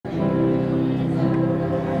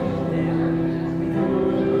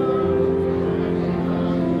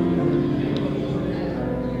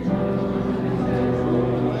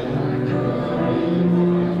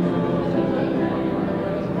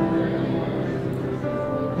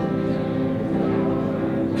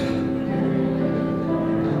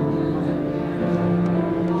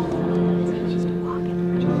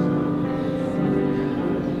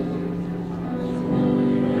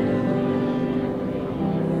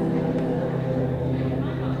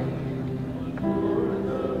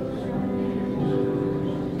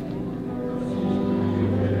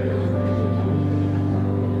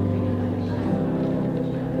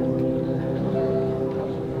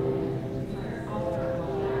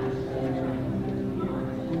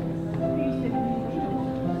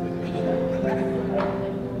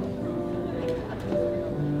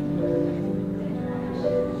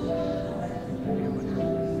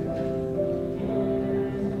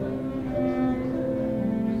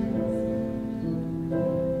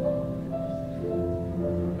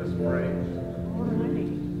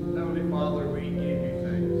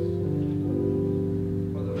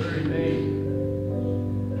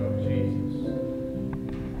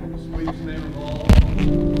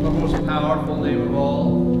powerful name of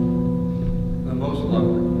all, the most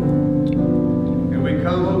lovely. And we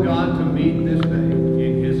come, O God, to meet this day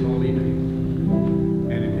in His holy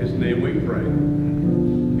name. And in His name we pray.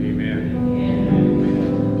 Amen.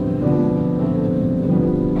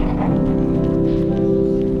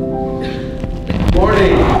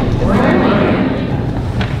 Morning.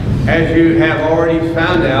 As you have already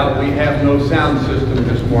found out, we have no sound system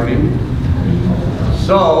this morning.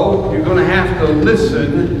 So you're going to have to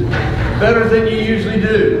listen better than you usually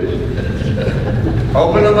do.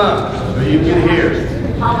 Open them up so you can hear.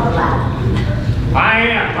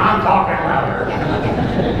 I'm talking louder.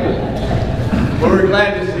 Well, we're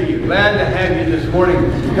glad to see you. Glad to have you this morning.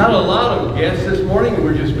 We've got a lot of guests this morning, and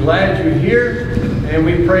we're just glad you're here. And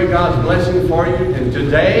we pray God's blessing for you. And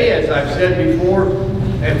today, as I've said before,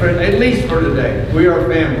 and at least for today, we are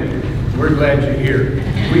family. We're glad you're here.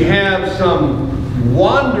 We have some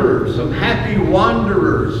wanderers, some happy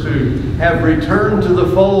wanderers who have returned to the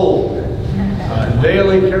fold.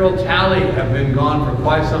 Dale and Carol Talley have been gone for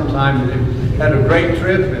quite some time. They've had a great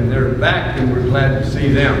trip and they're back, and we're glad to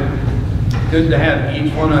see them. Good to have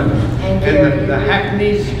each one of them. And the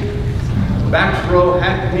Hackneys, back row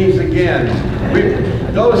Hackneys again.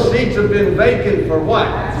 Those seats have been vacant for what?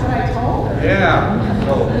 That's what I told her. Yeah,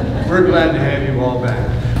 so we're glad to have you all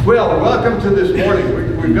back. Well, welcome to this morning.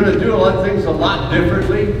 We're going to do a lot of things a lot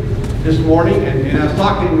differently this morning. And I was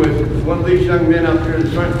talking with one of these young men up here in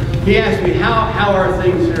the front. He asked me, how are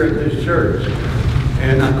things here at this church?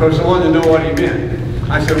 And of course, I wanted to know what he meant.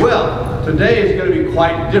 I said, well, today is going to be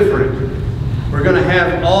quite different. We're going to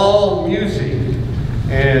have all music.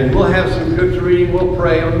 And we'll have some scripture reading, we'll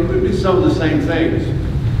pray, we'll do some of the same things.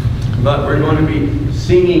 But we're going to be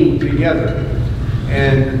singing together.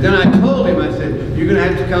 And then I told him, I said, you're going to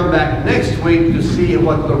have to come back next week to see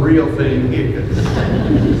what the real thing is.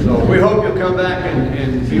 So we hope you'll come back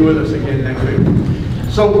and be with us again next week.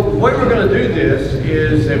 So what we're going to do this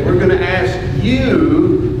is that we're going to ask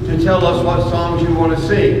you to tell us what songs you want to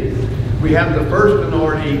sing. We have the first one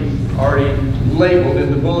already labeled in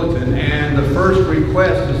the bulletin, and the first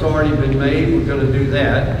request has already been made. We're going to do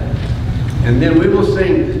that. And then we will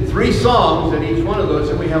sing 3 songs at each one of those,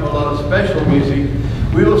 and we have a lot of special music.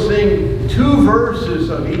 We will sing 2 verses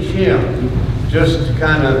of each hymn, just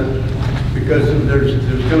kind of, because there's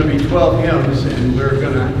going to be 12 hymns, and we're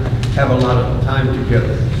going to have a lot of time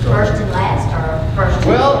together. So, First and last, or first and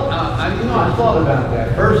well, I thought about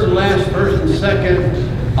that. First and last, first and second.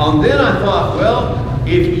 Then I thought, well,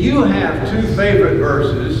 if you have 2 favorite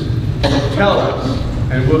verses, tell us,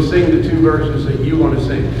 and we'll sing the 2 verses that you want to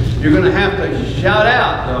sing. You're going to have to shout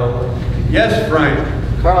out, though. Yes, Frank?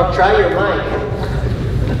 Carl, try your mic.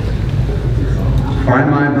 Try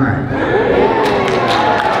my mic.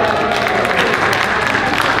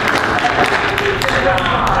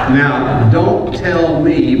 Now, don't tell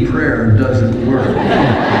me prayer doesn't work.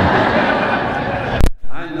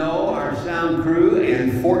 I know our sound crew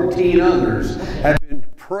and 14 others have been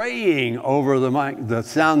praying over the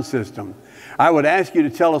sound system. I would ask you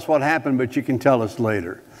to tell us what happened, but you can tell us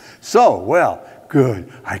later. So, well,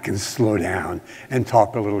 good. I can slow down and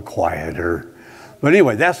talk a little quieter. But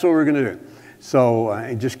anyway, that's what we're going to do.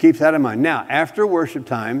 So just keep that in mind. Now, after worship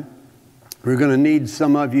time, we're going to need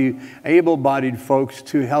some of you able-bodied folks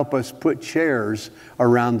to help us put chairs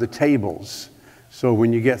around the tables. So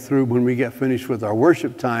when we get finished with our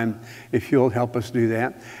worship time, if you'll help us do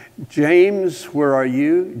that. James, where are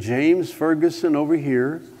you? James Ferguson over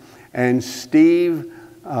here. And Steve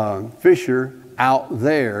Fisher out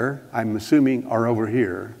there, I'm assuming are over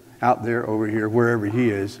here. Out there, over here, wherever he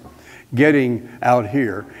is. Getting out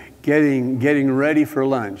here. Getting ready for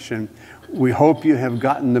lunch. And we hope you have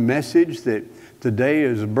gotten the message that today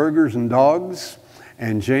is burgers and dogs.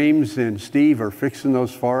 And James and Steve are fixing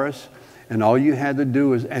those for us. And all you had to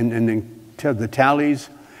do is, and then the Tallies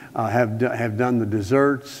have done the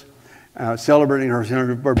desserts, celebrating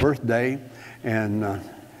her birthday. And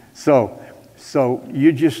so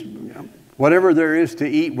you just, whatever there is to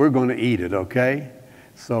eat, we're going to eat it, okay?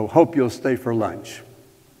 So hope you'll stay for lunch.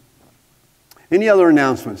 Any other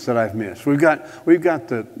announcements that I've missed? We've got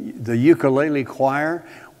the ukulele choir.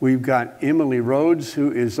 We've got Emily Rhodes,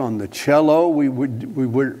 who is on the cello. We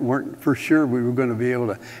weren't for sure we were going to be able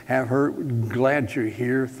to have her. Glad you're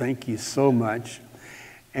here. Thank you so much.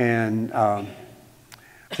 And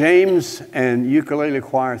James and ukulele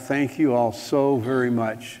choir, thank you all so very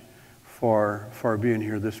much for being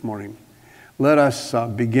here this morning. Let us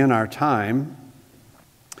begin our time.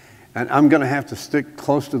 And I'm going to have to stick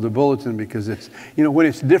close to the bulletin because it's, when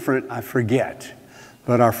it's different, I forget.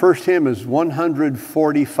 But our first hymn is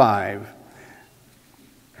 145.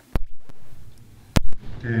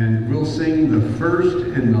 And we'll sing the first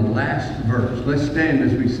and the last verse. Let's stand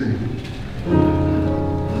as we sing.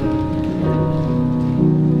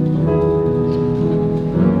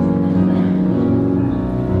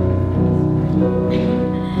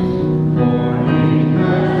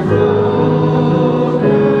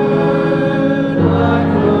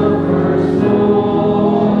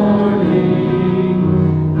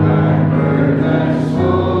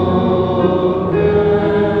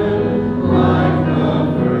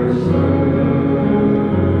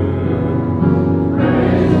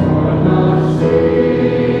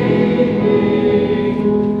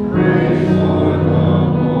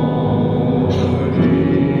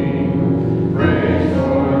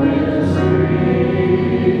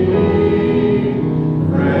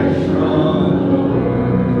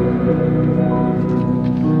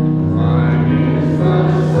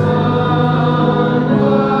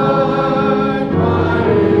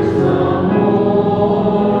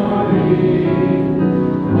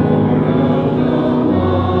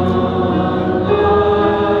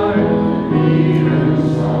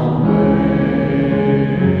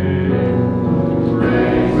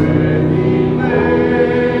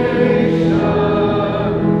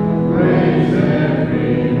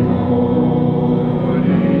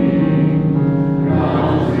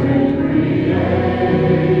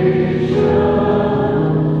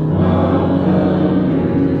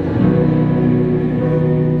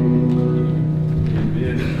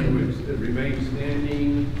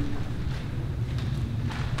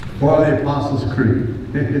 For the Apostles' Creed.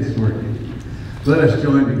 It's working. Let us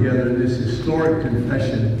join together in this historic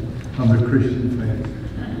confession of the Christian faith.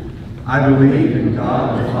 I believe in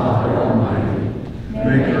God the Father Almighty,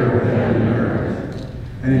 maker of heaven and earth,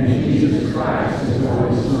 and in Jesus Christ, his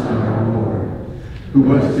only Son, our Lord, who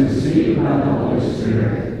was conceived by the Holy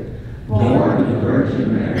Spirit, born of the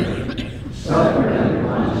Virgin Mary, suffered under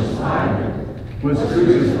Pontius Pilate, was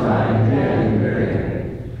crucified, dead, and buried.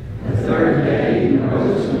 The third day he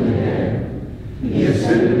rose from the dead. He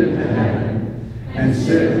ascended into heaven and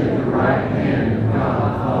sitteth at the right hand of God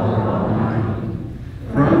the Father Almighty.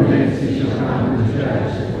 From thence he shall come to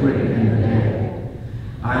judge the quick and the dead.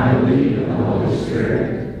 I believe in the Holy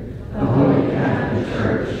Spirit, the Holy Catholic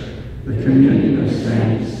Church, the communion of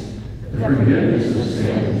saints, the forgiveness of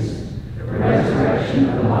sins, the resurrection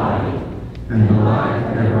of the body, and the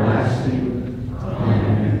life everlasting.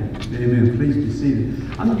 Amen. Amen. Please be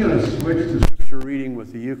seated. I'm going to switch to scripture reading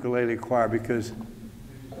with the ukulele choir because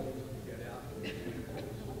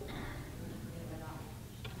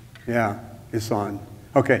yeah, it's on.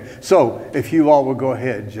 Okay, so if you all will go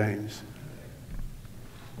ahead, James.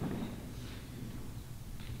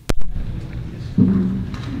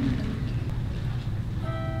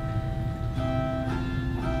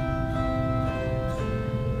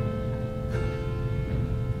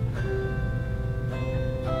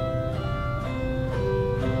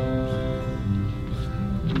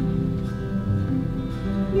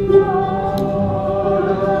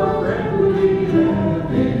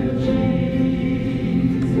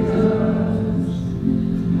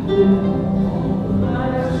 Jesus.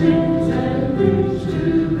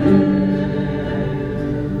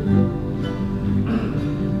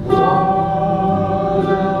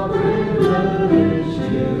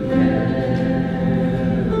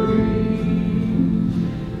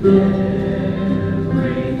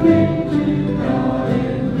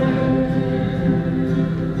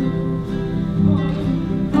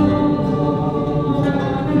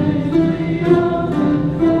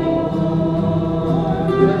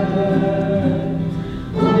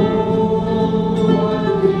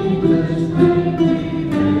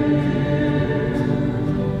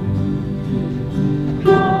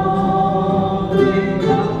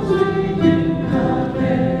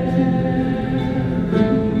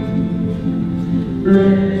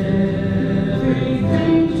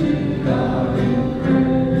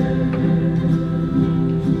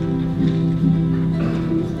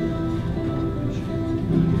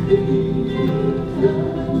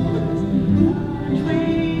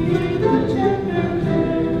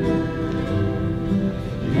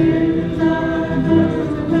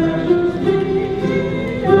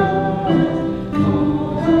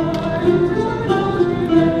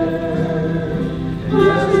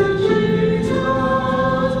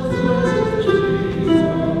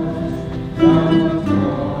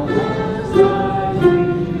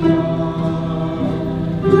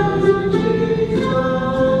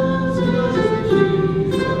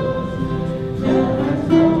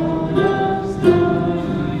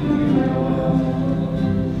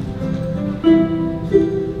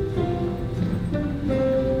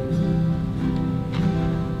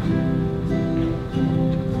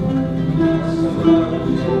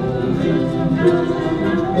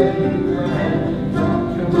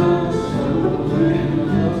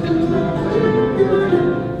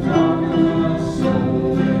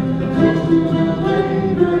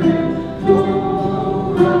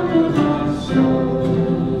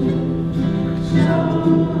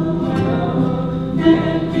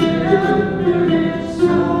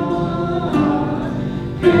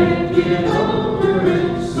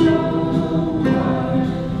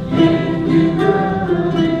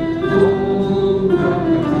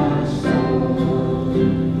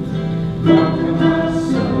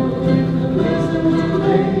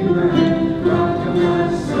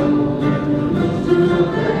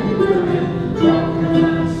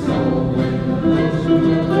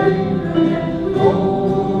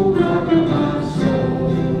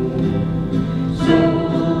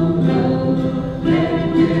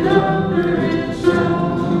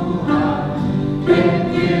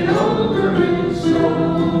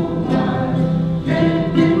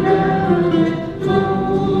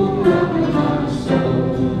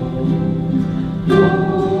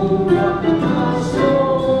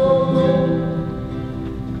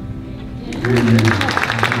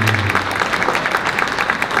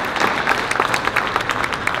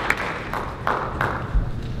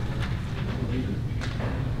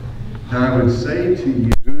 I would say to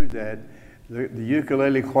you that the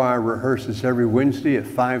ukulele choir rehearses every Wednesday at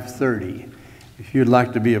 5:30. If you'd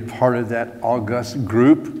like to be a part of that august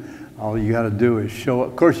group, all you got to do is show up.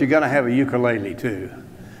 Of course, you got to have a ukulele too,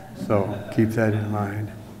 so keep that in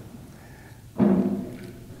mind.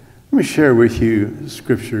 Let me share with you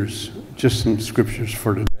scriptures, just some scriptures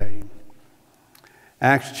for today.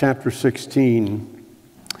 Acts chapter 16,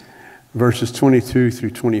 verses 22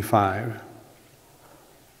 through 25.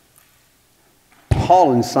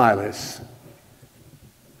 Paul and Silas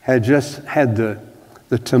had just had the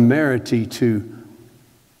temerity to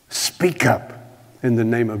speak up in the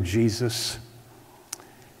name of Jesus.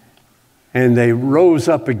 And they rose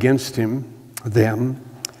up against them, and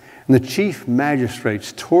the chief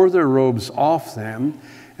magistrates tore their robes off them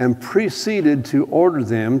and proceeded to order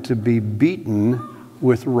them to be beaten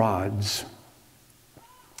with rods.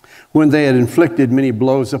 When they had inflicted many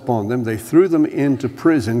blows upon them, they threw them into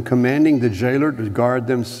prison, commanding the jailer to guard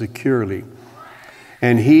them securely.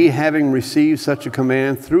 And he, having received such a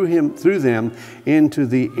command, threw them into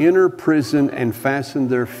the inner prison and fastened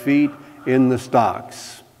their feet in the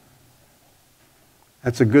stocks.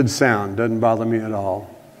 That's a good sound. Doesn't bother me at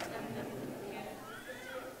all.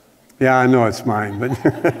 Yeah, I know it's mine, but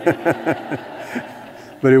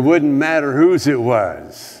but it wouldn't matter whose it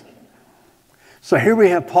was. So here we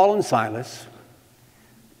have Paul and Silas,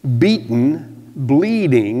 beaten,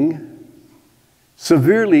 bleeding,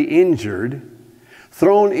 severely injured,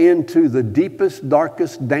 thrown into the deepest,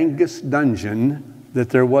 darkest, dankest dungeon that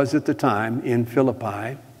there was at the time in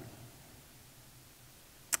Philippi.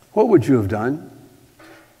 What would you have done?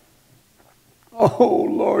 Oh,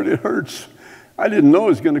 Lord, it hurts. I didn't know it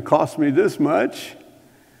was going to cost me this much.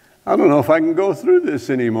 I don't know if I can go through this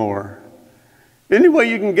anymore. Any way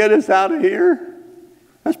you can get us out of here?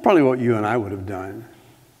 That's probably what you and I would have done.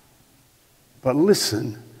 But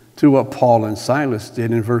listen to what Paul and Silas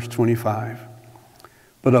did in verse 25.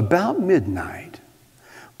 But about midnight,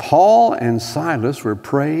 Paul and Silas were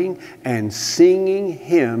praying and singing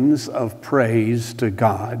hymns of praise to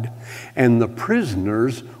God, and the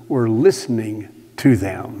prisoners were listening to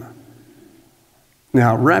them.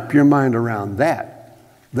 Now, wrap your mind around that.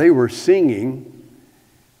 They were singing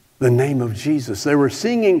the name of Jesus. They were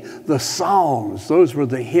singing the Psalms. Those were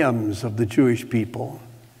the hymns of the Jewish people.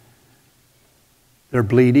 They're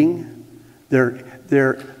bleeding.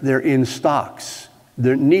 They're in stocks.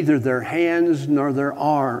 Neither their hands nor their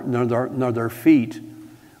arm nor their feet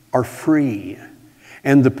are free.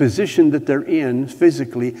 And the position that they're in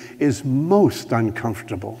physically is most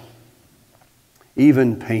uncomfortable,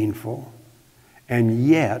 even painful. And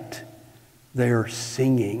yet they are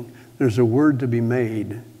singing. There's a word to be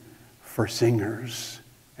made for singers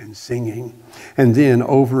and singing. And then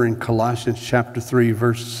over in Colossians chapter 3,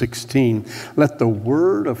 verse 16, let the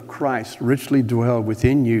word of Christ richly dwell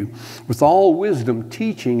within you, with all wisdom,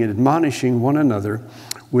 teaching and admonishing one another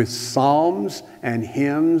with psalms and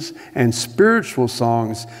hymns and spiritual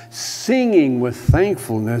songs, singing with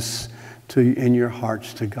thankfulness in your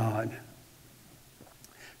hearts to God.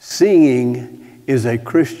 Singing is a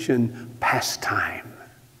Christian pastime.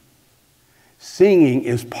 Singing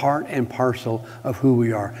is part and parcel of who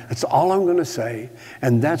we are. That's all I'm going to say,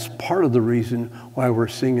 and that's part of the reason why we're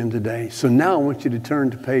singing today. So now I want you to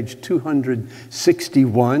turn to page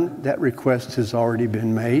 261. That request has already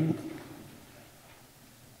been made.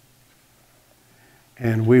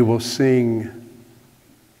 And we will sing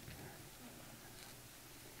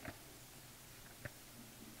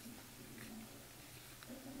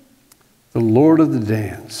The Lord of the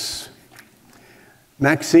Dance.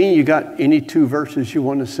 Maxine, you got any two verses you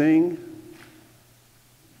want to sing?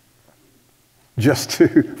 Just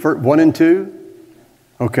two? For 1 and 2?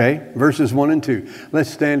 Okay, verses 1 and 2.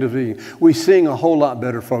 Let's stand as we sing a whole lot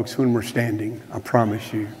better, folks, when we're standing. I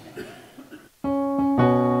promise you.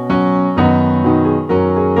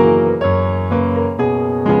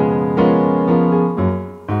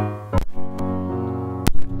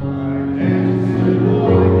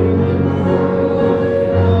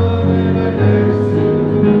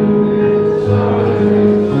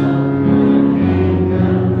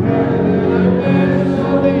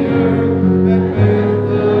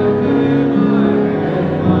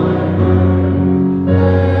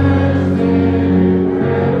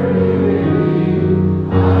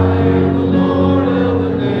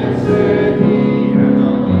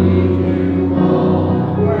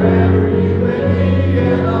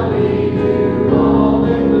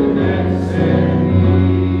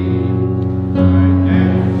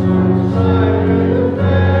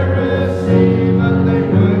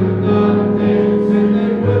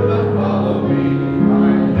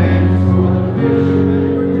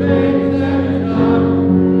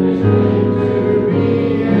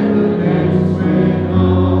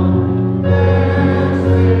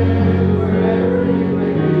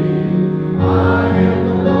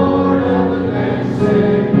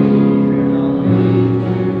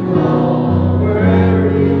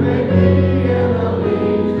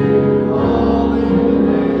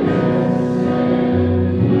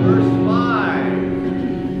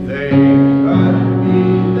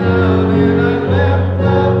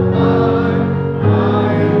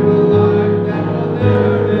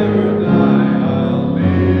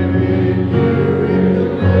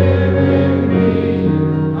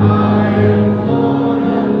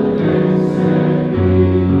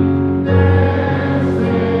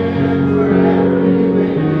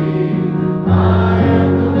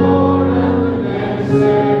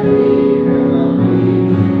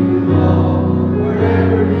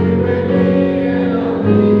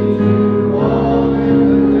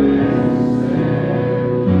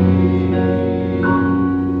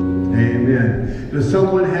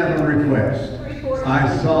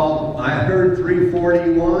 I heard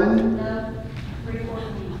 341. No,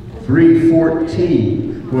 314.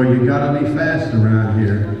 314. Well, you got to be fast around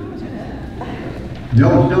here. You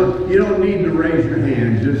don't need to raise your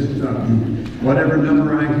hand. Just whatever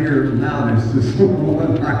number I hear loudest is the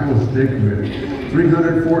one I will stick with.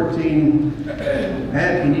 314.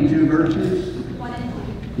 Add any two verses?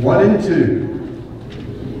 1 and 2.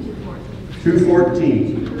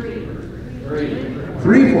 214.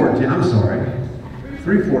 314. I'm sorry.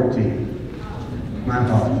 314. My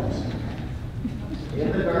apologies.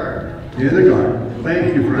 In the garden. In the garden.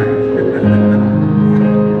 Thank you, Frank.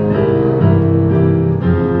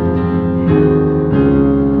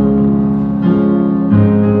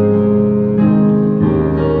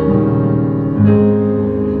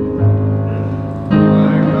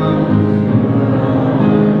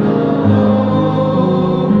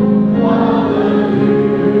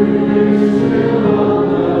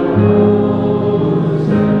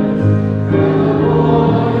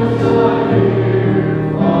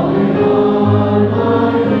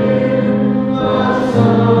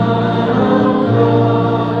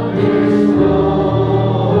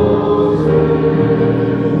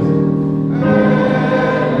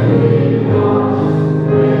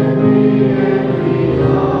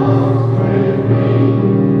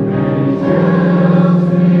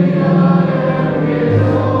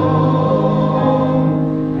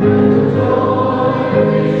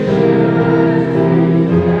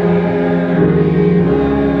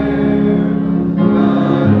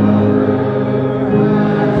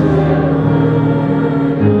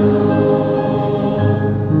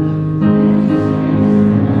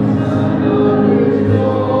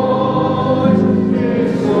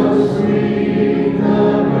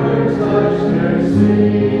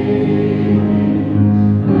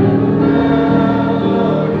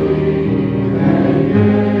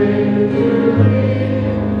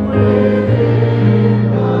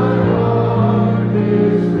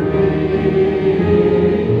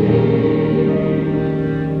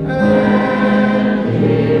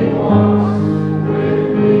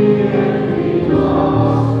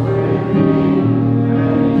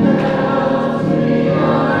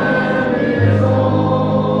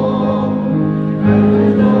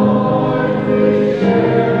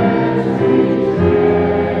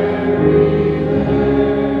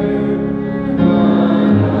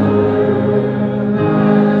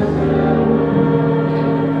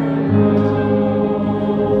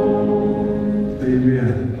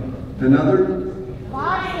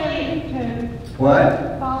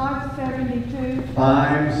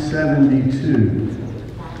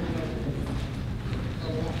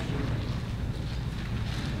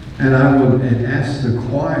 And I would ask the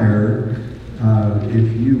choir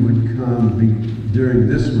if you would come during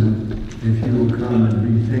this one, if you will come and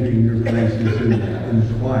be taking your places in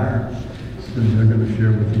the choir. So they're going to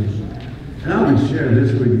share with you. And I would share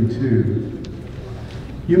this with you too.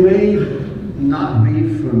 You may not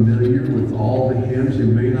be familiar with all the hymns. You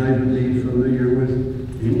may not even be familiar with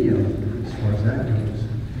any of them as far as that goes.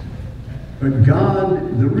 But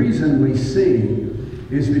God, the reason we sing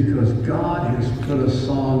is because God has put a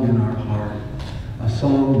song in our heart, a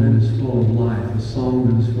song that is full of life, a song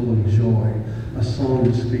that is full of joy, a song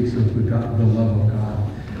that speaks of the love of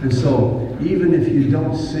God. And so, even if you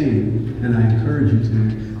don't sing, and I encourage you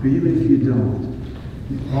to, but even if you don't,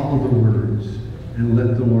 follow the words and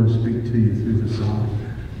let the Lord speak to you through the song.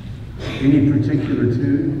 Any particular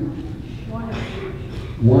tune?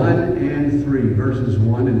 1 and 3, verses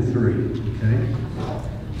 1 and 3, okay?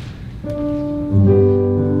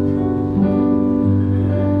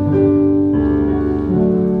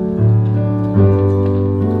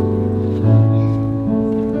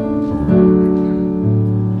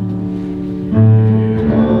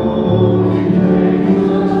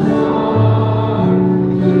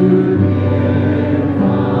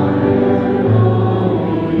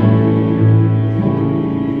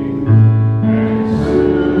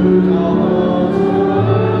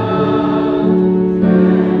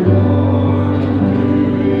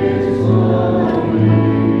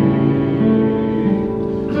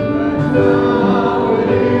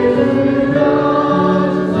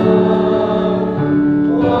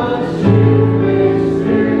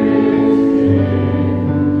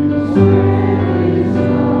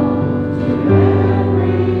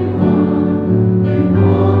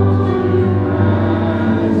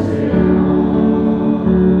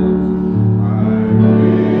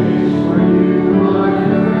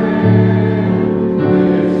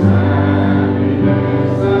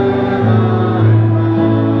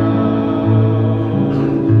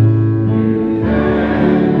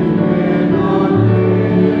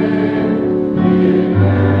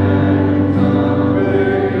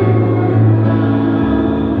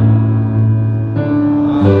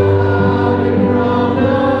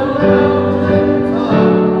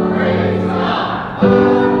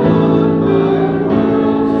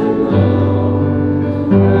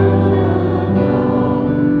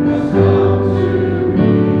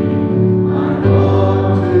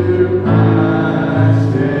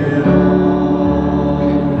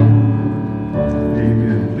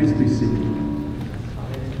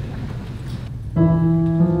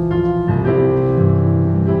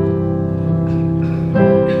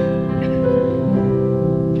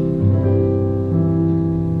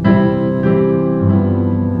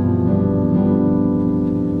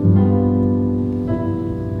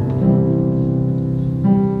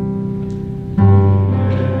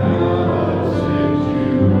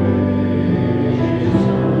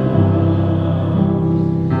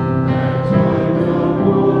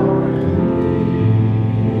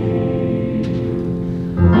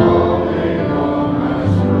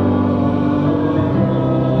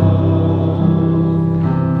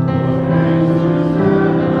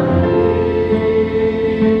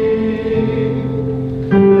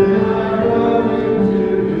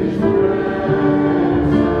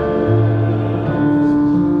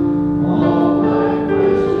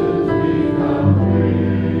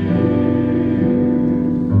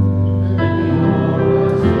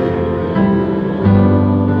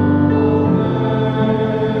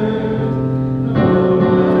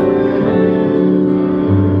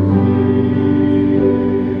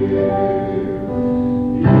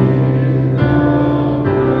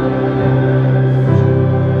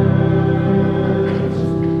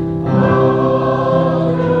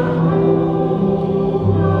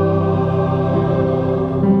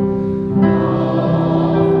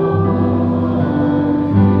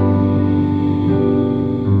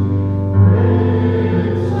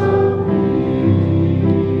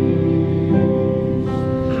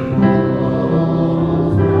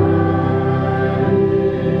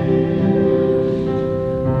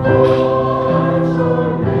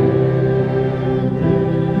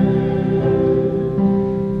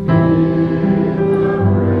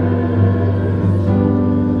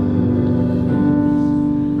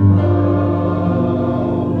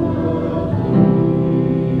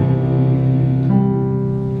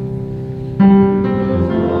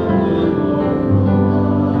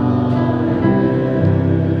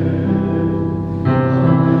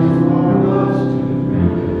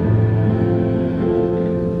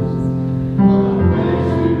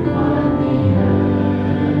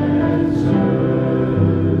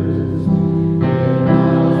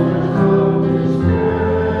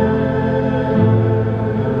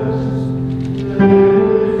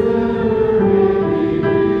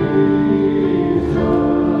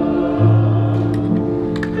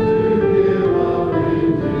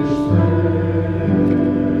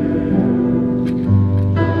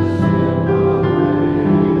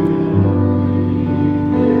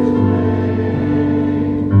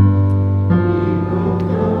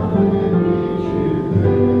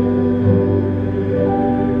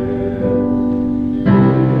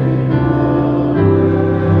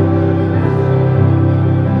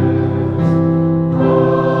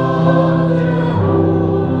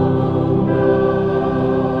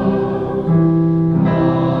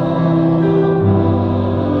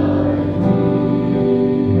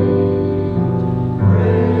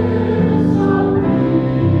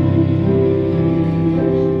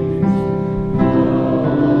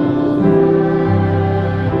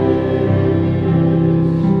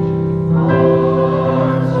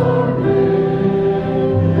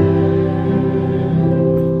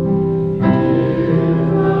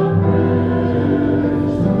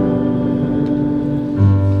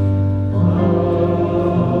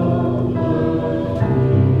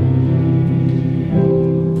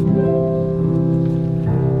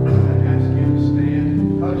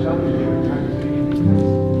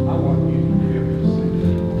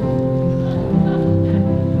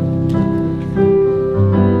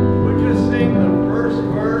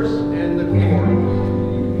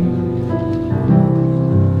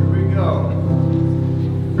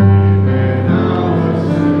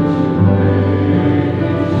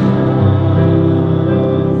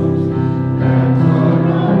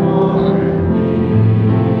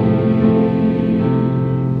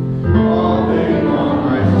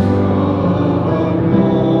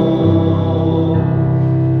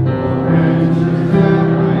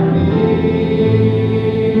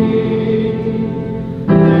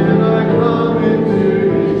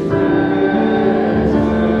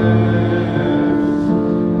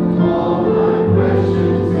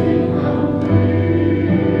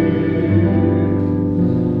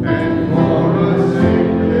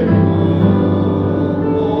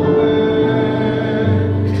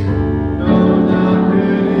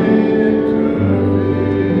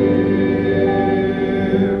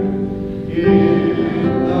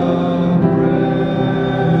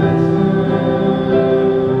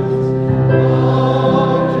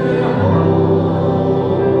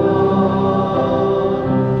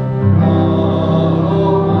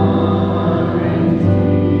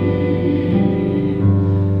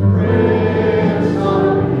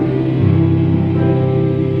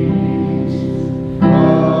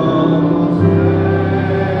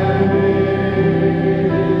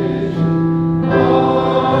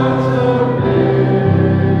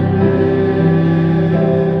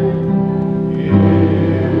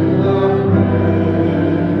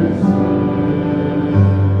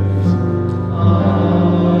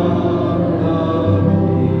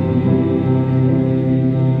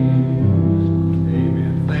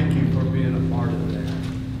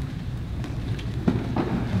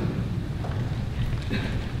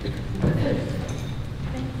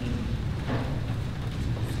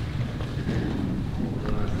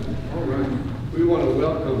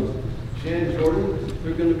 Jan Jordan,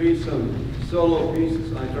 there are going to be some solo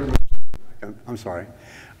pieces. I'm sorry.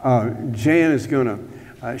 Jan is going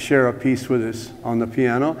to share a piece with us on the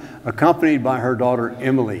piano, accompanied by her daughter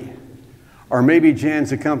Emily. Or maybe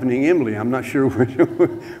Jan's accompanying Emily. I'm not sure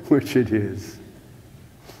which it is.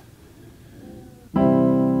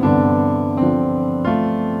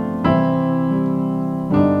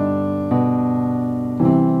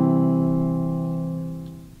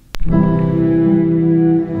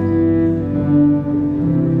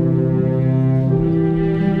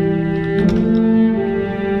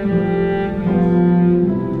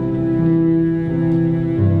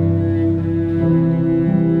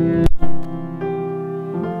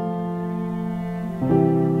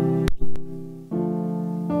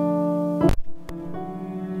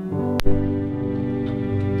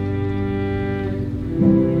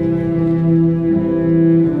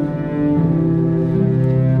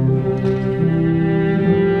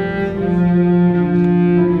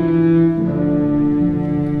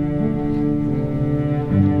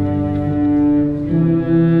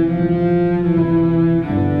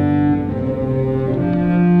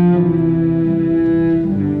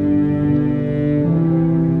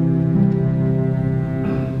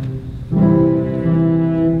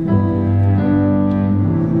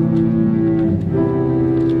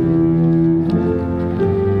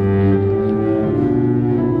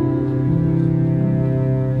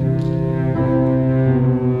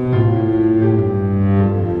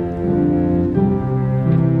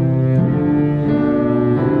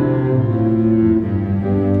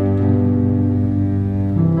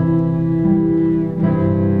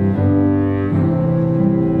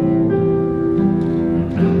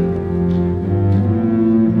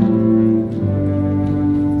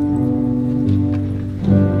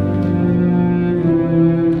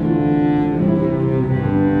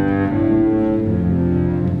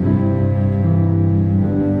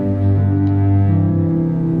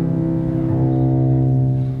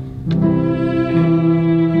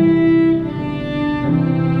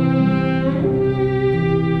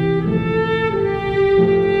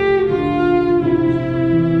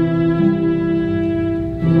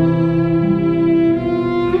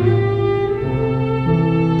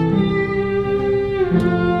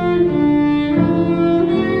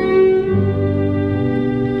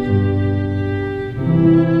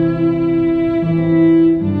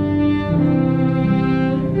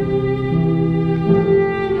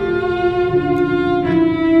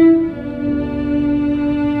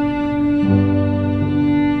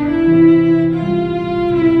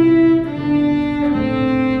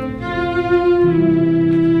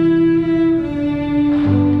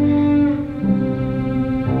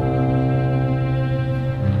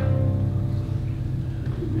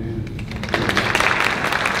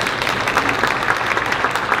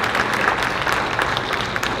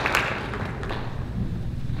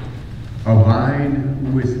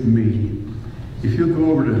 Abide with me. If you'll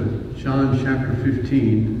go over to John chapter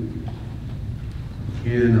 15,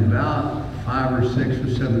 in about 5 or 6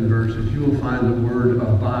 or 7 verses, you will find the word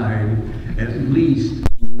abide at least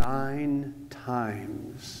 9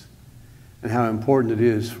 times. And how important it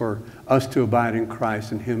is for us to abide in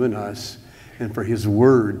Christ and Him in us, and for His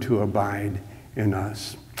word to abide in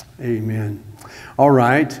us. Amen. All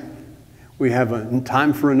right. We have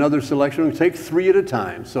time for another selection. We'll take 3 at a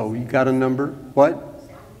time. So you got a number? What?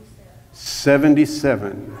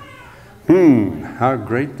 77. How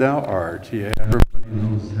great thou art. Yeah, everybody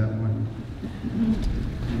knows that one.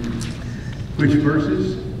 Which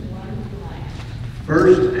verses?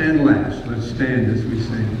 First and last. Let's stand as we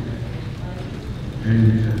sing.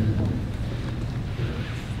 Amen.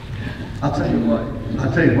 I'll tell you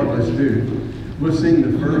what, let's do. We'll sing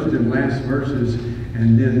the first and last verses,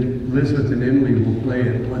 and then Elizabeth and Emily will play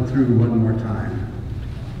it through one more time.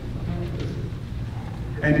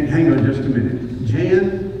 And hang on just a minute.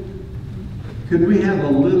 Jan, could we have a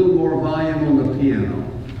little more volume on the piano?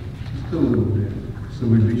 Just a little bit, so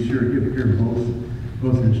we'd be sure to hear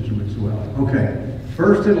both instruments well. Okay,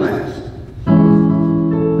 first and last.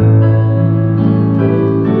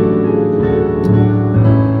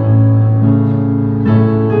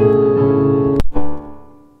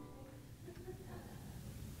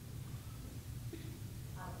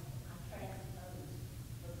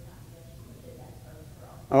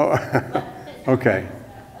 Oh, okay.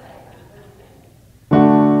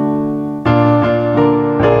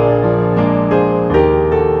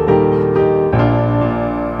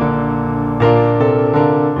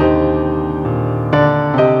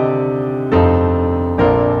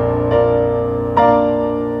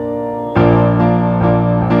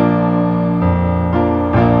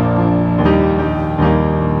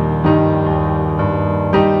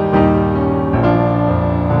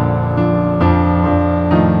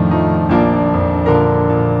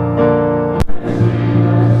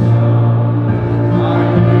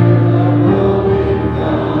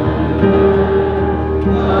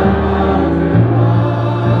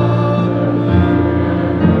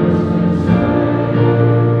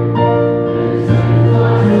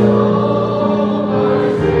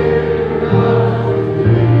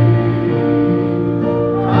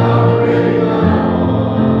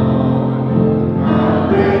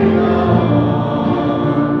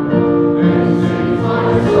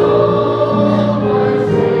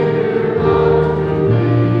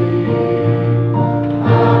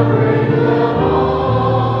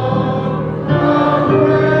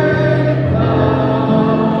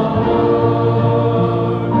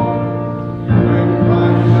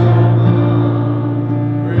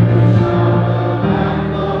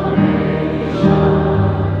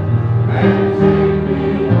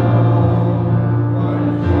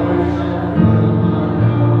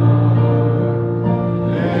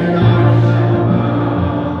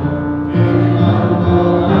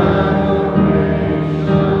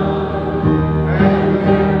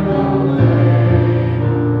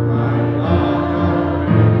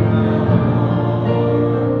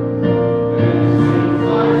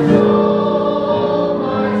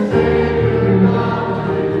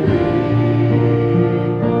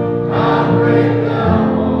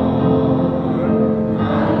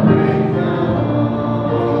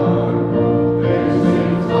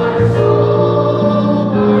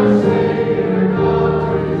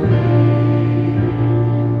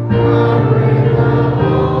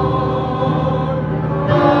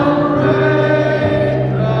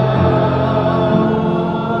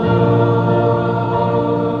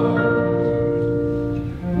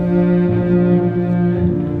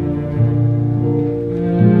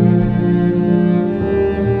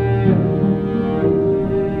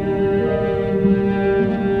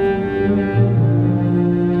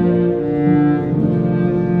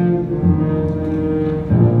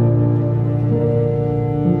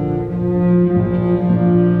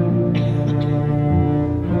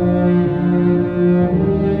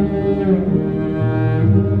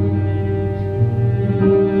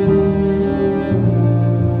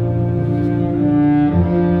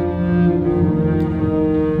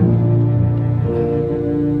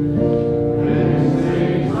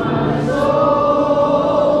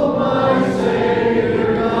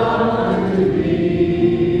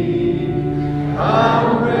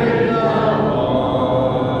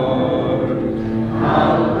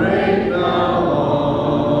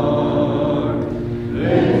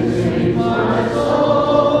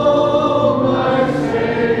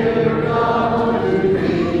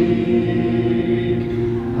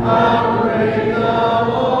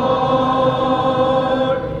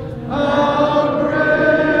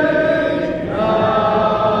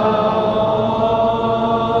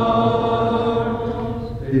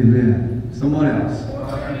 Amen. Someone else.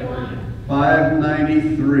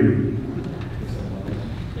 593.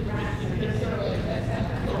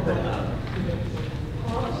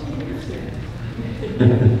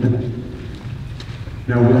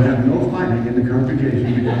 Now we'll have no fighting in the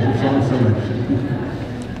congregation because it's on selection.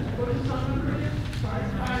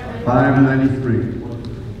 593,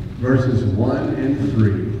 verses 1 and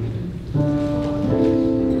 3.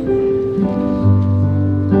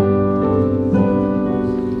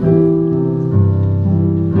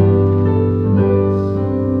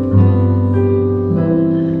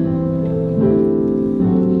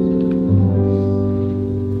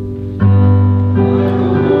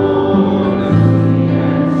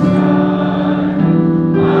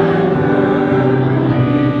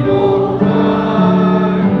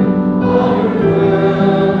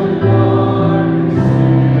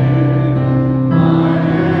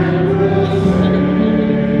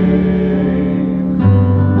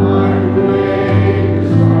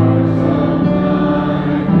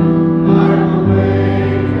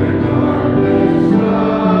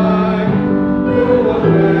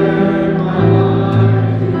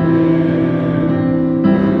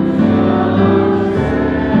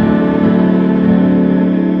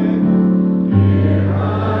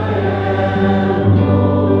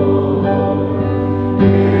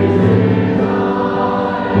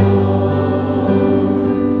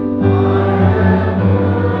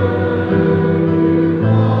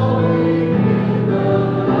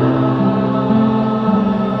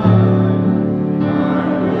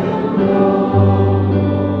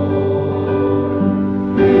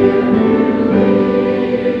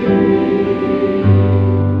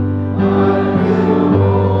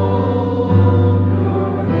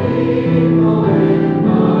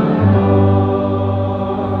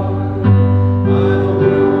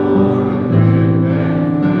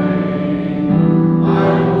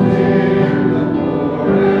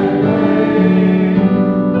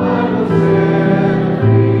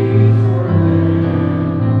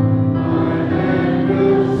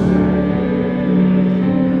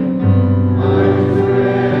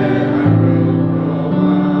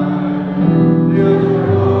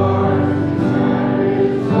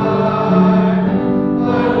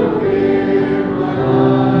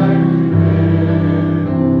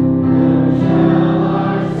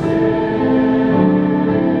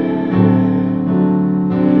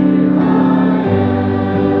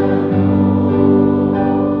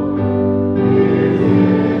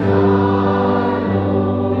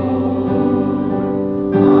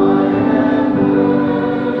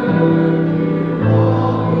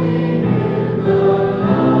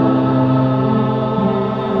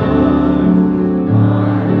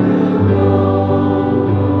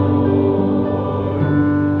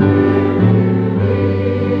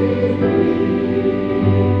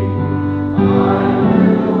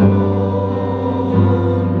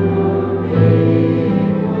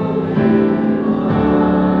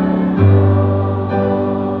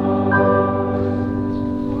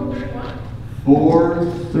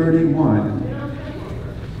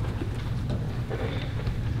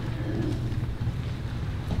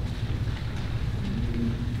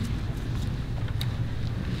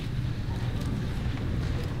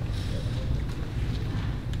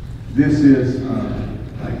 This is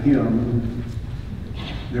a hymn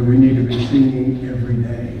that we need to be singing every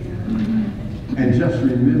day. And just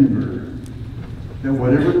remember that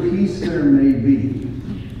whatever peace there may be,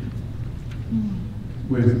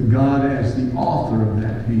 with God as the author of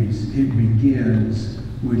that peace, it begins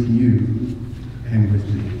with you and with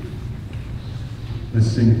me. Let's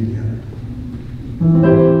sing together.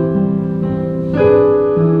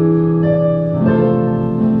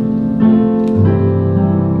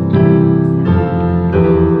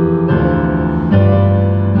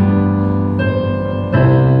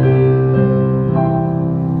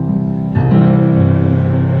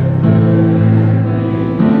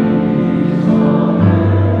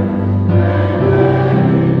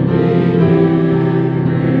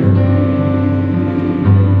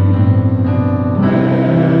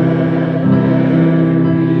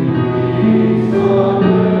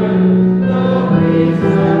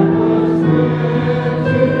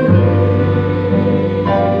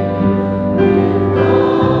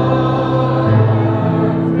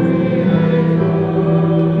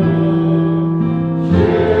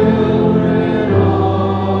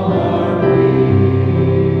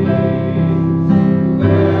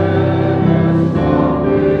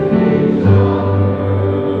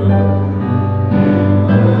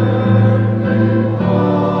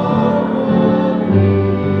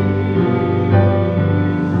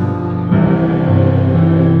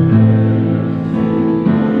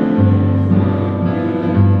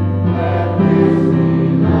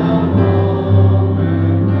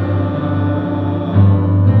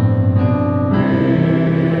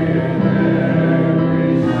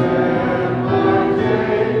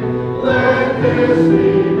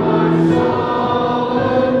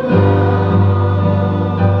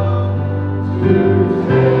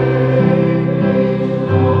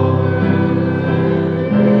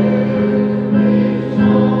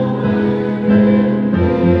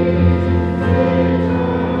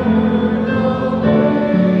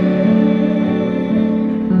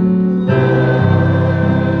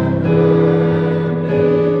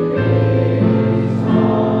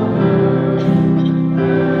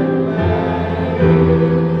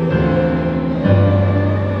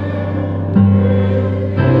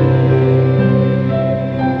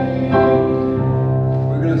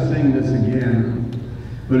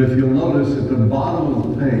 But if you'll notice at the bottom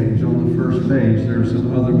of the page, on the first page, there are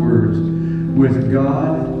some other words. With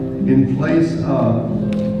God in place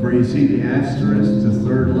of, where you see the asterisk, the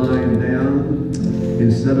third line down.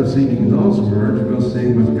 Instead of singing those words, we'll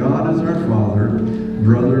sing, with God as our Father,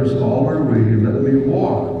 brothers all are we. Let me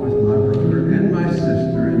walk with my brother and my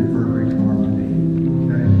sister in perfect harmony.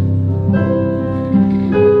 Okay?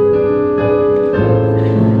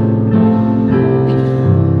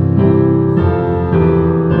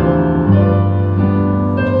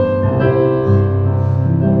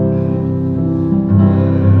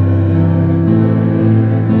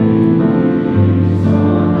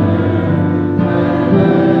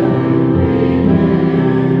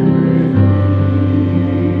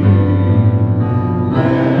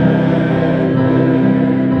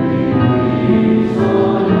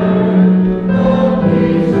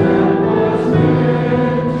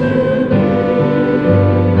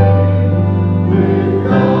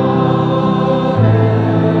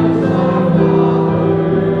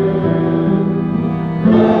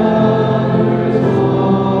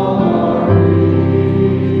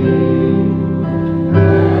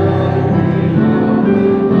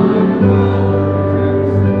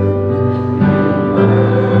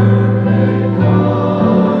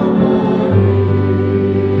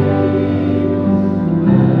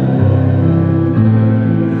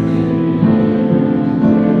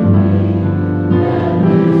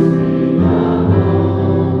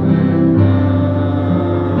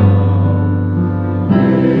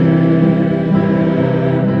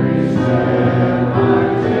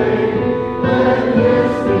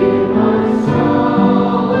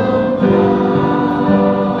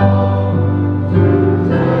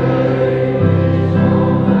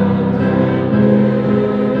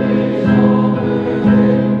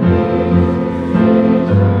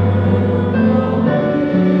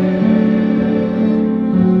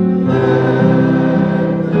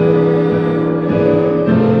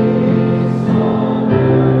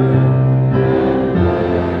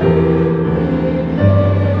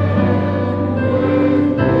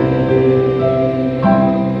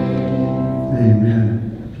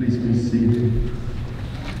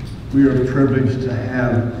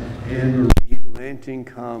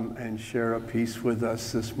 Come and share a piece with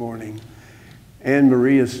us this morning.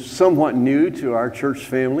 Anne-Marie is somewhat new to our church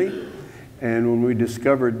family, and when we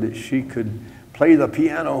discovered that she could play the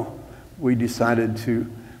piano, we decided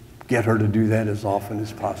to get her to do that as often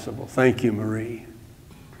as possible. Thank you, Marie.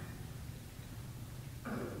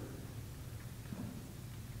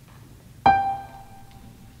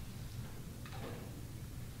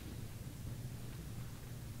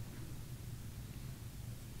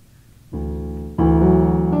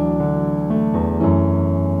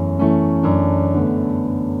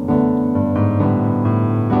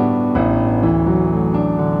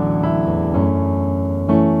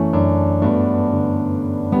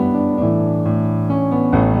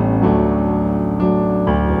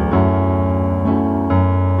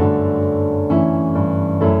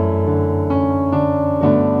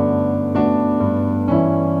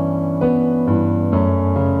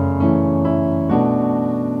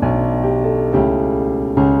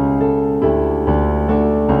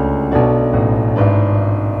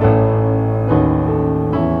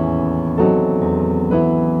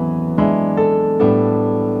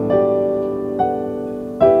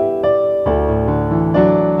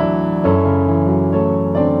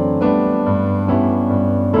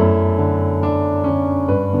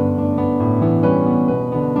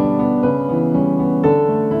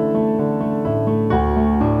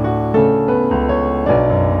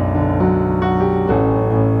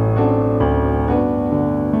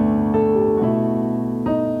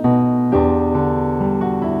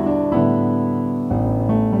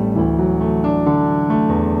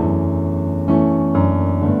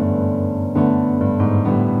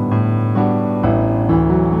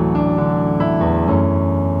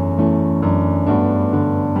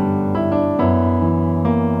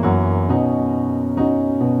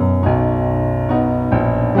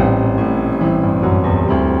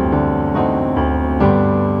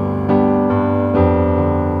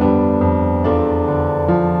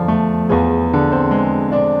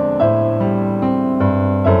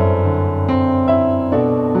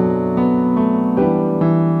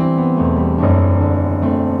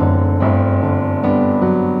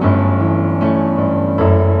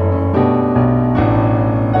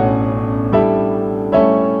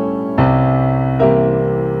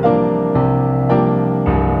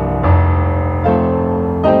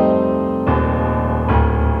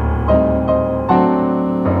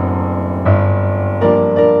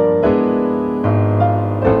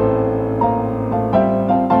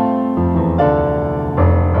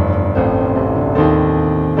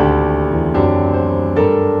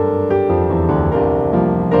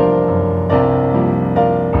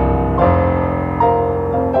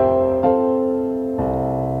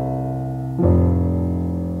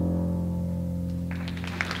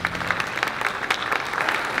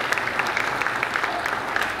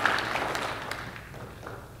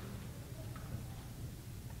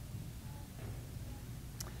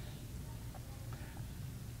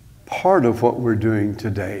 part of what we're doing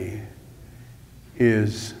today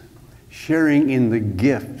is sharing in the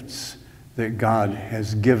gifts that God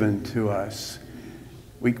has given to us.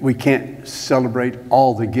 We can't celebrate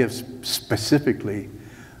all the gifts specifically,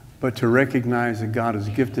 but to recognize that God has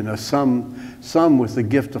gifted us, some with the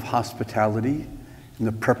gift of hospitality and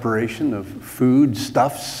the preparation of food,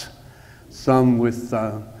 stuffs, some with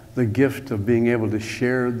the gift of being able to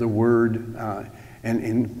share the word and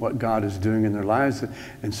in what God is doing in their lives,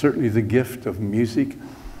 and certainly the gift of music.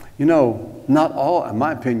 You know, not all, in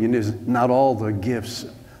my opinion, is not all the gifts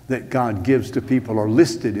that God gives to people are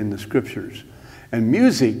listed in the scriptures. And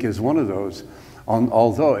music is one of those,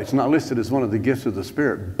 although it's not listed as one of the gifts of the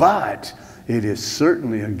Spirit, but it is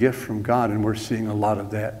certainly a gift from God, and we're seeing a lot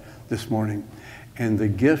of that this morning. And the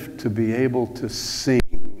gift to be able to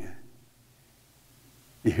sing.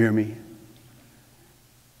 You hear me?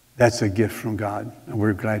 That's a gift from God, and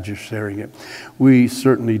we're glad you're sharing it. We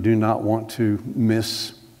certainly do not want to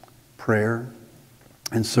miss prayer,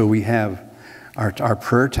 and so we have our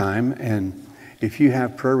prayer time. And if you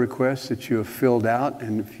have prayer requests that you have filled out,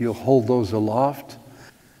 and if you'll hold those aloft.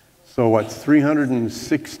 So what,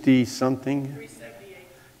 360 something? 378.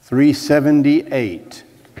 378.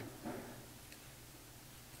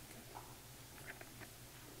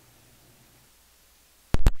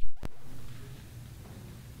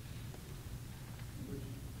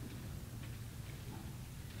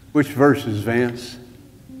 Which verses, Vance?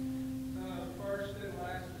 First and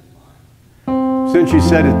last is fine. Since you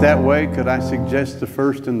said it that way, could I suggest the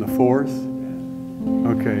first and the fourth?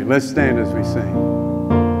 Okay, let's stand as we sing.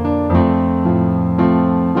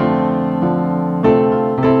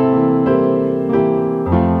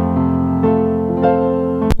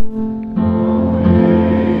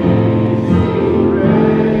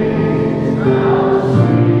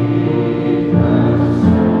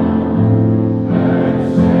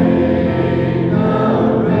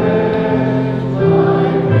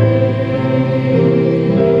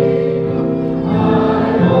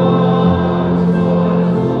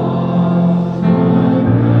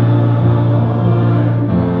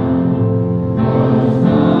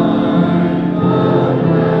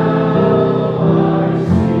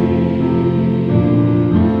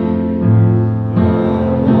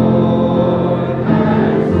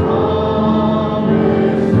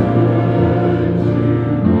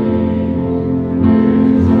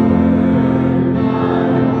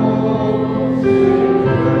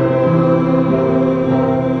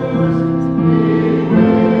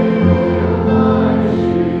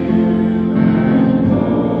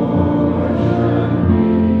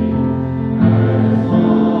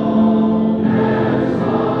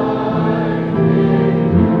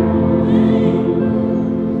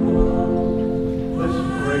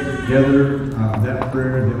 That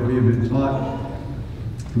prayer that we have been taught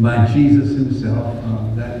by Jesus himself,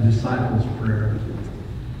 that disciples' prayer.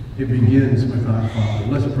 It begins with our Father.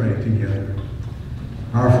 Let's pray together.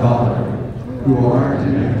 Our Father, who art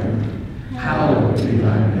in heaven, hallowed be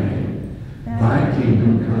thy name. Thy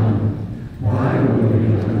kingdom come, thy will be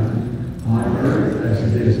done, on earth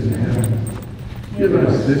as it is in heaven. Give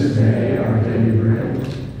us this day our daily bread,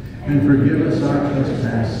 and forgive us our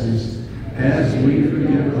trespasses, as we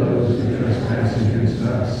forgive those who trespass against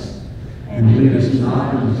us. And lead us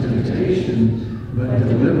not into temptation, but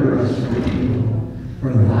deliver us from evil. For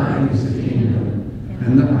thine is the kingdom,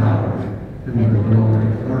 and the power, and the glory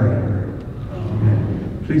forever.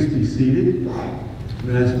 Amen. Please be seated.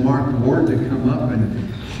 But as Mark Ward to come up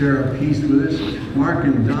and share a piece with us. Mark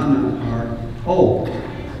and Donna are,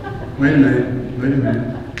 wait a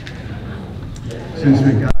minute. Since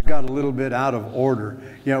we got a little bit out of order,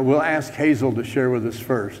 we'll ask Hazel to share with us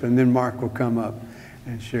first, and then Mark will come up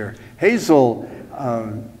and share. Hazel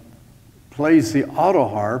plays the auto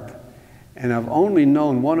harp, and I've only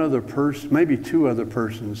known one other person, maybe two other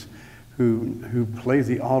persons, who play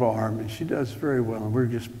the auto harp, and she does very well, and we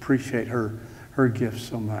just appreciate her gift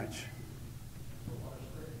so much.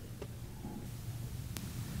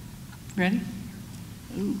 Ready?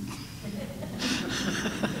 Ooh.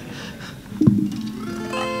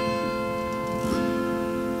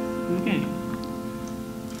 Okay.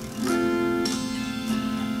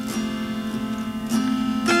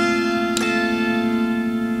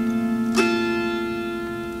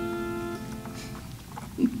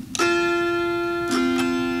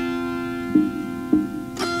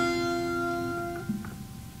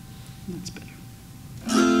 That's better.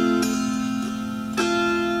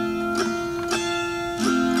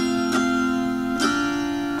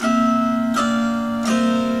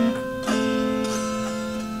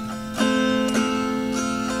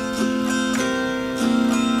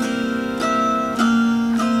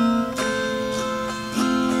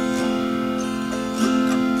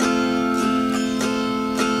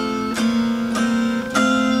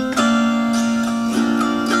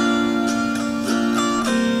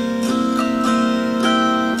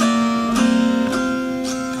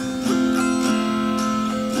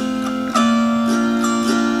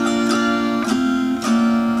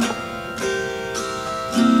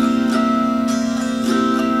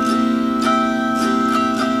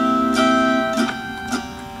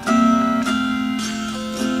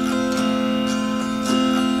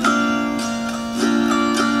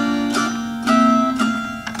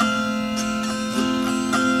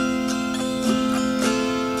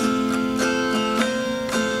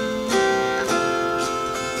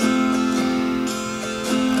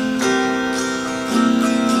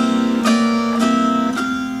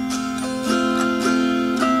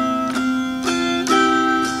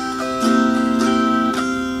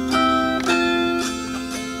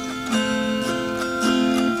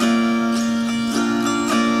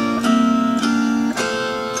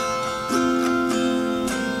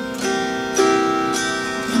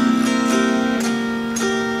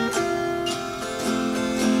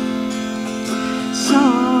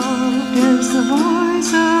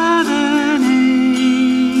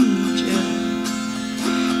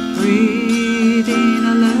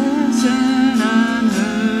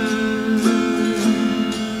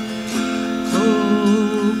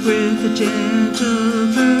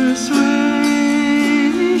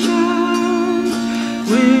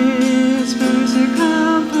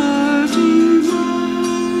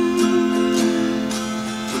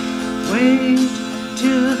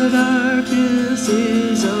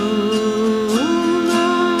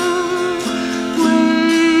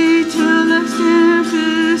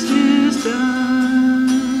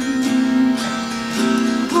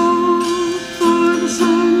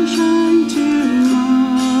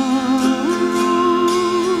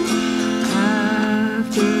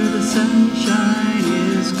 sunshine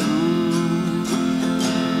is gone.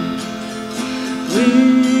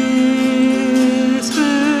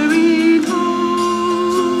 Whispering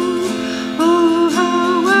home, oh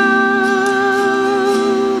how welcome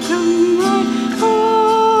my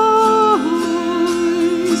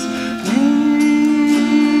voice, making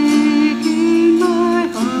my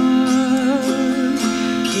heart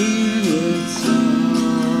in its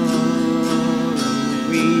sorrow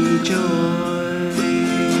rejoice.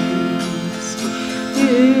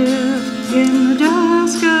 If in the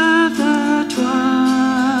dusk of the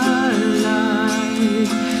twilight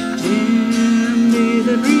dimly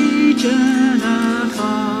the region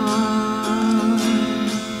afar,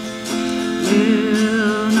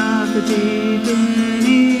 will not the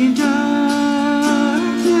deepening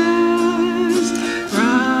darkness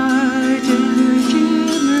brighten the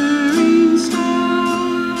shimmering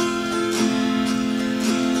star?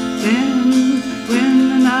 Then, when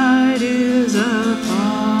the night is upon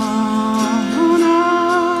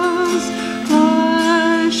us,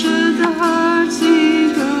 why should the heart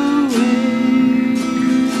sink away?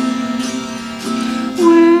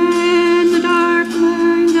 When the dark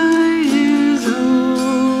night is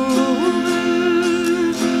over,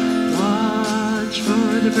 watch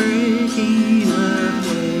for the breaking of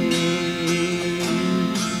day.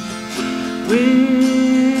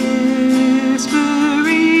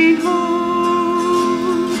 Whispering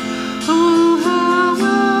home, oh how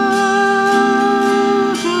welcome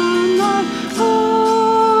my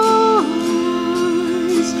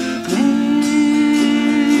voice,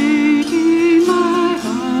 making my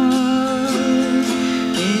heart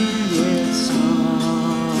in its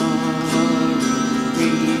sorrow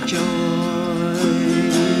rejoice.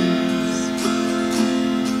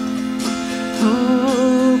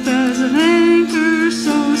 Hope as an anchor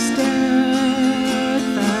so steadfast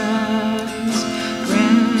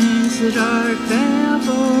rends the dark veil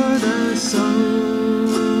for the soul,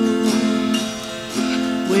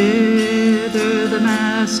 whither the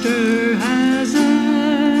Master has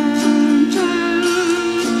entered,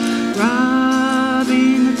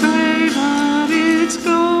 robbing the grave of its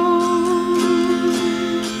gold.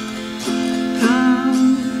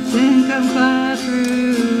 Come, then come fly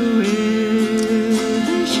through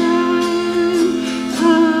vision,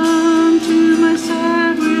 come to my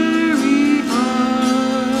sad weary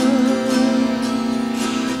heart.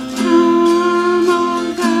 Come,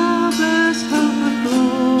 O thou blessed hope of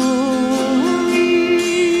glory,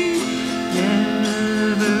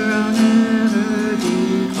 never, I'll never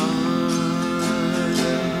depart.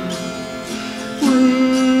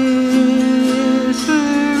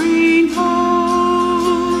 Whispering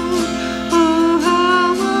home, oh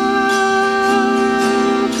how welcome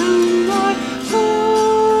my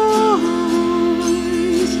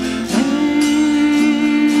voice,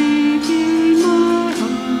 making my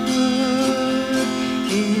heart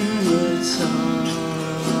in its sorrow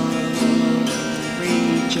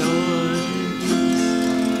rejoice.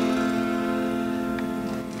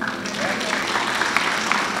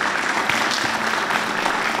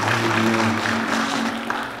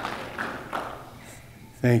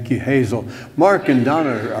 Thank you, Hazel. Mark and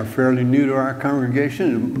Donna are fairly new to our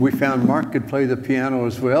congregation, and we found Mark could play the piano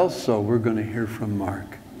as well, so we're going to hear from Mark.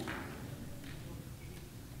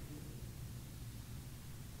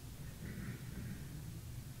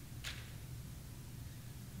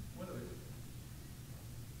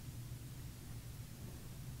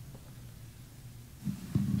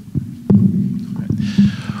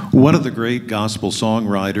 One of the great gospel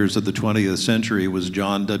songwriters of the 20th century was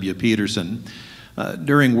John W. Peterson.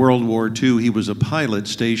 During World War II, he was a pilot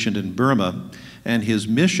stationed in Burma, and his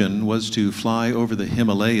mission was to fly over the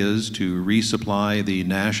Himalayas to resupply the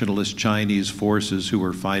nationalist Chinese forces who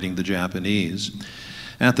were fighting the Japanese.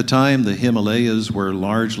 At the time, the Himalayas were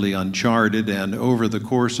largely uncharted, and over the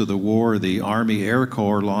course of the war, the Army Air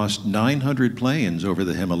Corps lost 900 planes over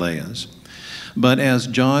the Himalayas. But as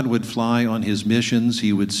John would fly on his missions,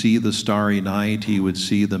 he would see the starry night, he would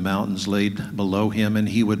see the mountains laid below him, and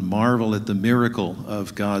he would marvel at the miracle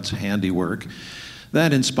of God's handiwork.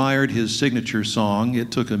 That inspired his signature song,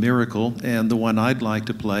 It Took a Miracle, and the one I'd like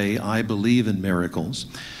to play, I Believe in Miracles.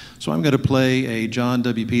 So I'm going to play a John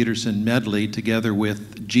W. Peterson medley together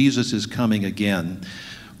with Jesus is Coming Again.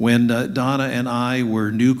 When Donna and I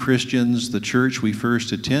were new Christians, the church we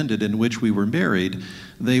first attended in which we were married,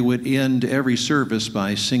 they would end every service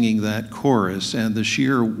by singing that chorus, and the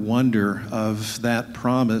sheer wonder of that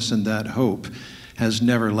promise and that hope has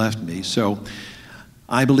never left me. So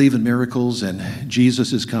I believe in miracles, and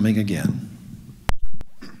Jesus is coming again.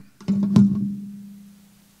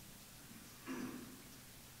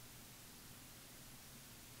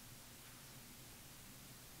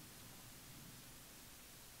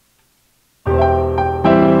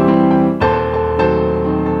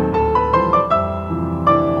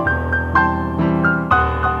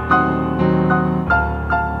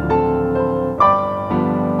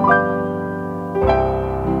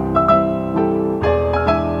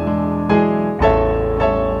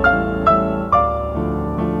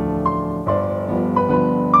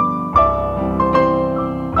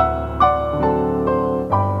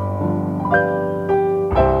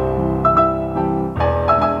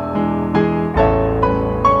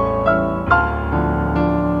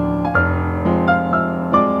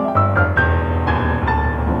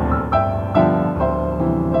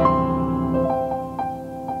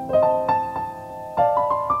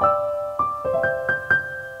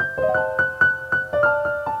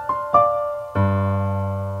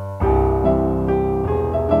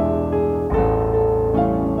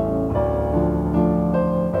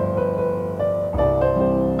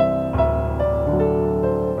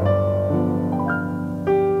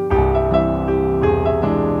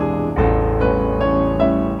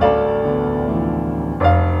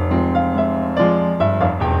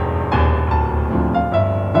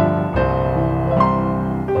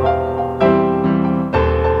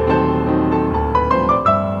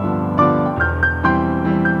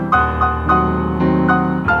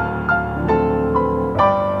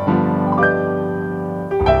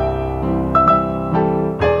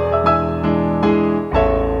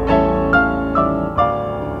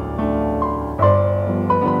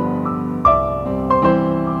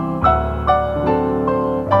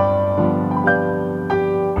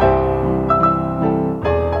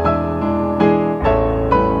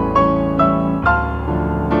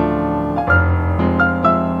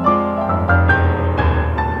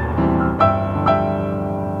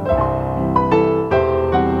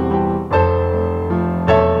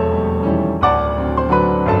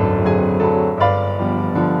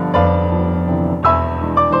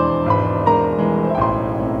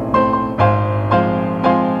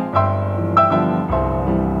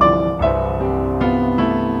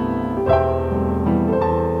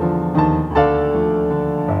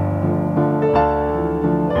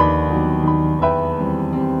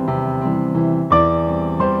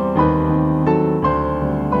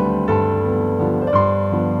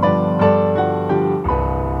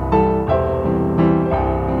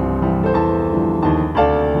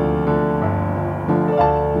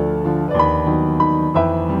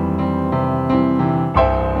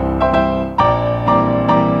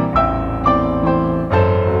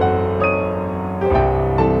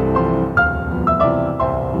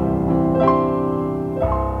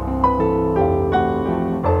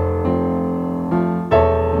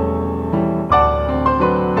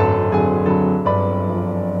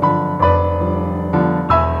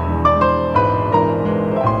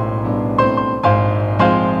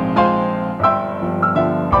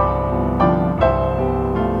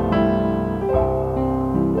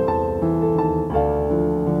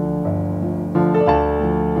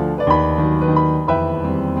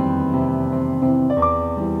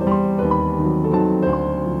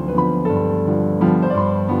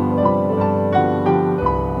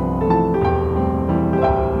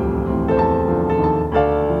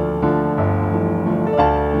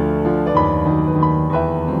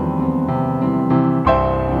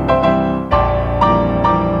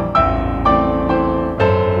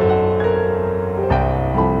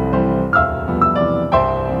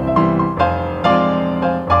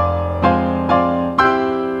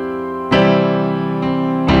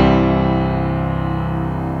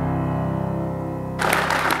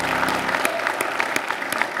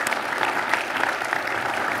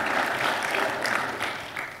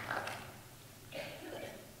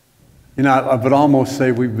 You know, I would almost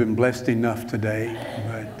say we've been blessed enough today,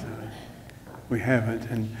 but we haven't.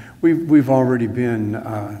 And we've already been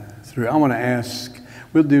through. I want to ask,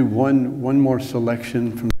 we'll do one more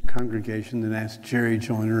selection from the congregation, then ask Jerry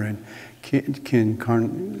Joyner and Ken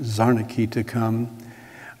Zarnicki to come.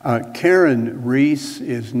 Karen Reese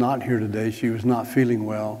is not here today. She was not feeling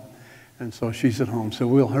well, and so she's at home. So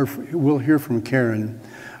we'll hear from Karen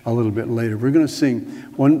a little bit later. We're going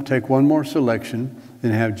to take one more selection,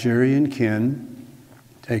 then have Jerry and Ken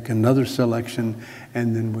take another selection,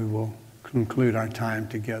 and then we will conclude our time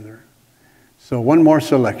together. So one more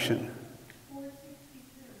selection.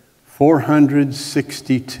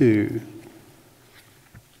 462.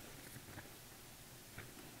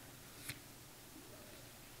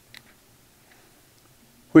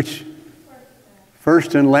 Which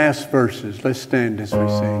first and last verses. Let's stand as we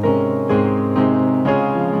sing.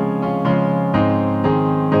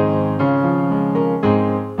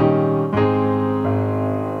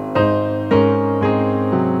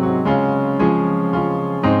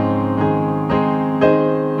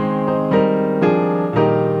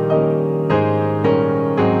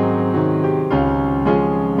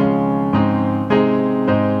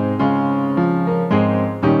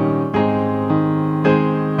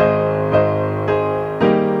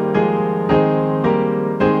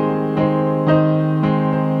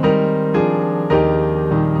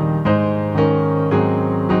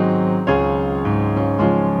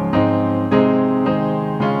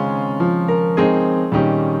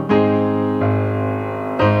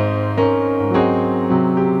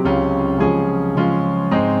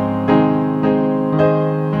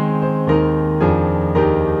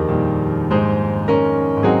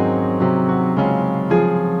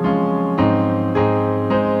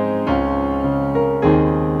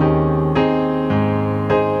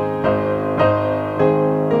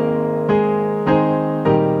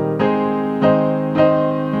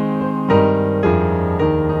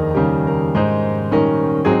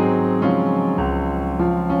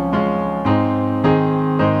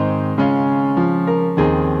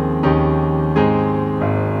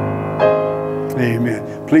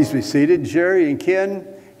 Amen. Please be seated. Jerry and Ken,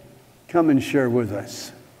 come and share with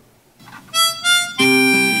us.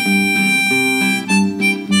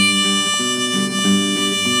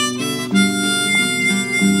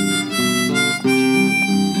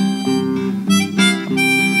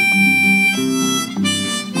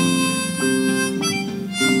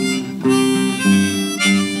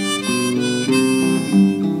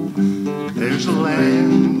 There's a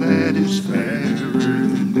land that is fairer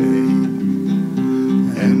than day,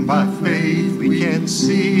 and by faith we can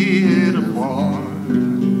see it afar,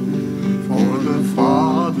 for the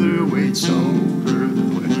Father waits over the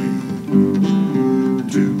way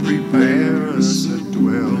to prepare us a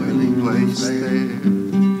dwelling place there.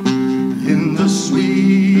 In the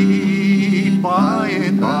sweet by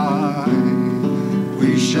and by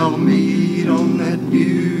we shall meet on that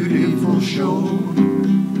beautiful shore.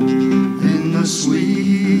 In the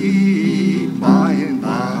sweet by and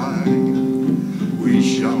by we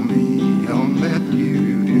shall meet on that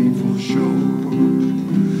beautiful shore.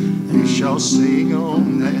 We shall sing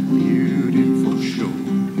on that beautiful shore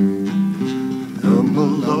the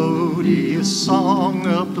melodious song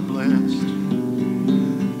of the blessed,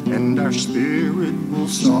 and our spirit will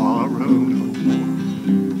sorrow no more.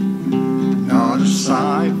 Not a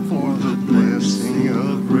sigh for the blessing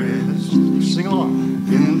of rest. Sing along.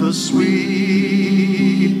 In the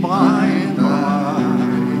sweet by and by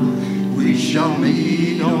we shall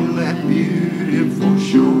meet on that beautiful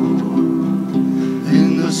shore.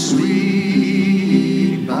 In the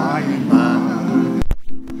sweet by and by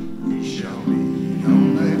we shall meet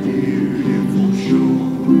on that beautiful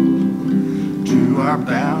shore. To our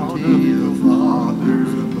bountiful Father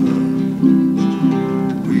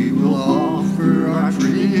above we will offer our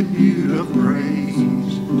tribute of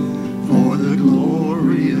praise for the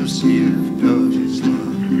glorious gift of His love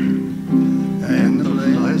and the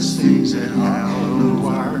blessings that hallow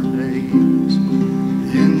our days.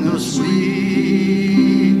 In the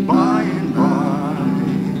sweet by and by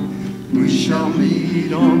we shall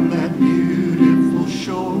meet on that beautiful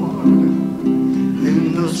shore.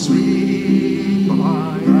 In the sweet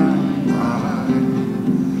by and by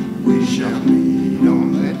we shall meet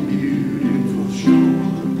on that beautiful shore.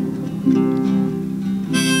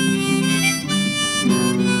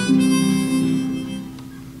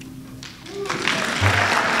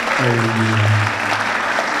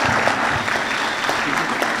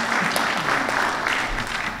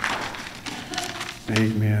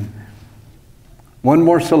 Amen. One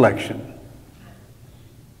more selection.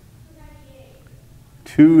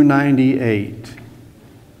 298.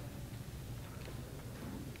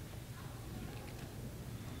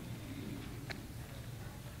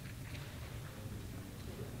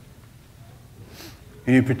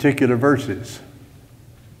 Any particular verses?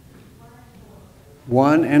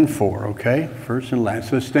 1 and 4, okay? First and last.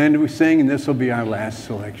 So stand and we sing, and this will be our last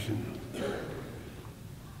selection.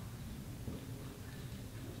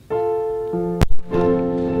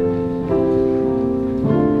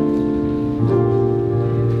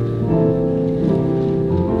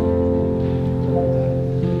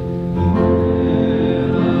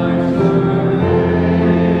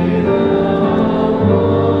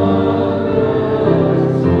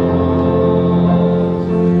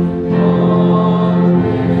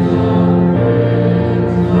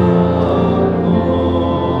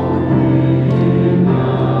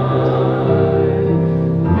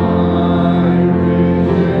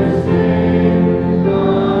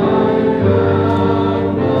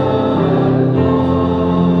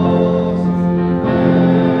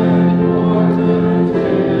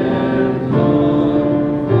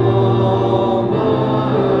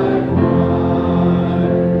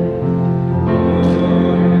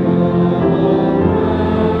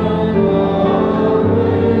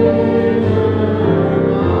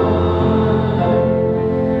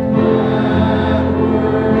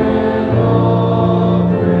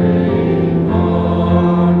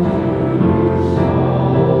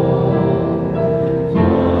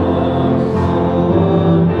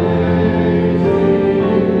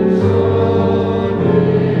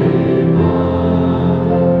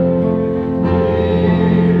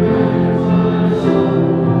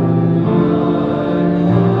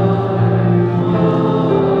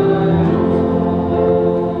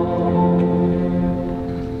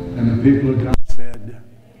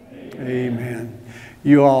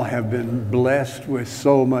 You all have been blessed with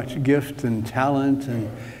so much gift and talent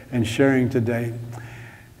and sharing today.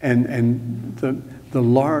 And I don't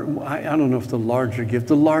know if the larger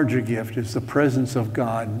gift is the presence of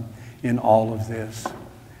God in all of this.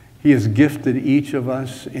 He has gifted each of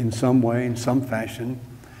us in some way, in some fashion.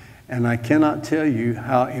 And I cannot tell you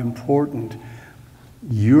how important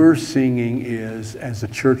your singing is as a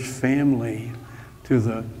church family to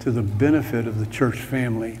the benefit of the church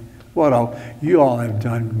family. You all have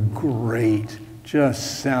done great.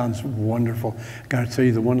 Just sounds wonderful. Got to tell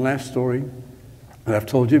you the one last story that I've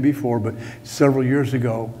told you before, but several years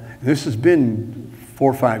ago, this has been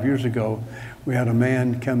 4 or 5 years ago, we had a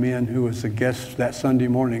man come in who was a guest that Sunday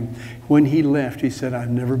morning. When he left, he said, "I've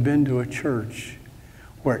never been to a church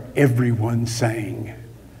where everyone sang."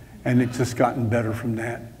 And it's just gotten better from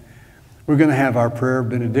that. We're going to have our prayer of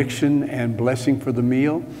benediction and blessing for the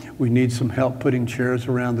meal. We need some help putting chairs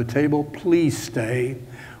around the table. Please stay.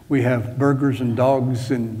 We have burgers and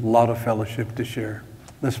dogs and a lot of fellowship to share.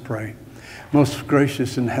 Let's pray. Most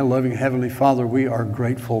gracious and loving Heavenly Father, we are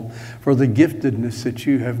grateful for the giftedness that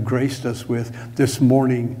you have graced us with this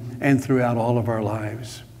morning and throughout all of our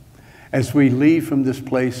lives. As we leave from this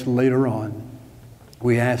place later on,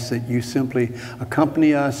 we ask that you simply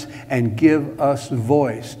accompany us and give us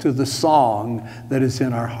voice to the song that is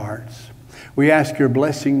in our hearts. We ask your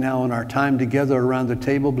blessing now on our time together around the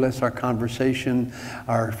table. Bless our conversation,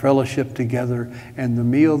 our fellowship together, and the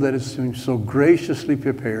meal that is so graciously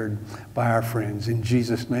prepared by our friends. In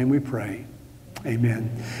Jesus' name we pray. Amen.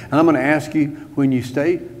 And I'm going to ask you, when you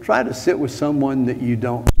stay, try to sit with someone that you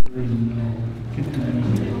don't really know.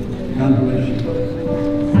 God bless you.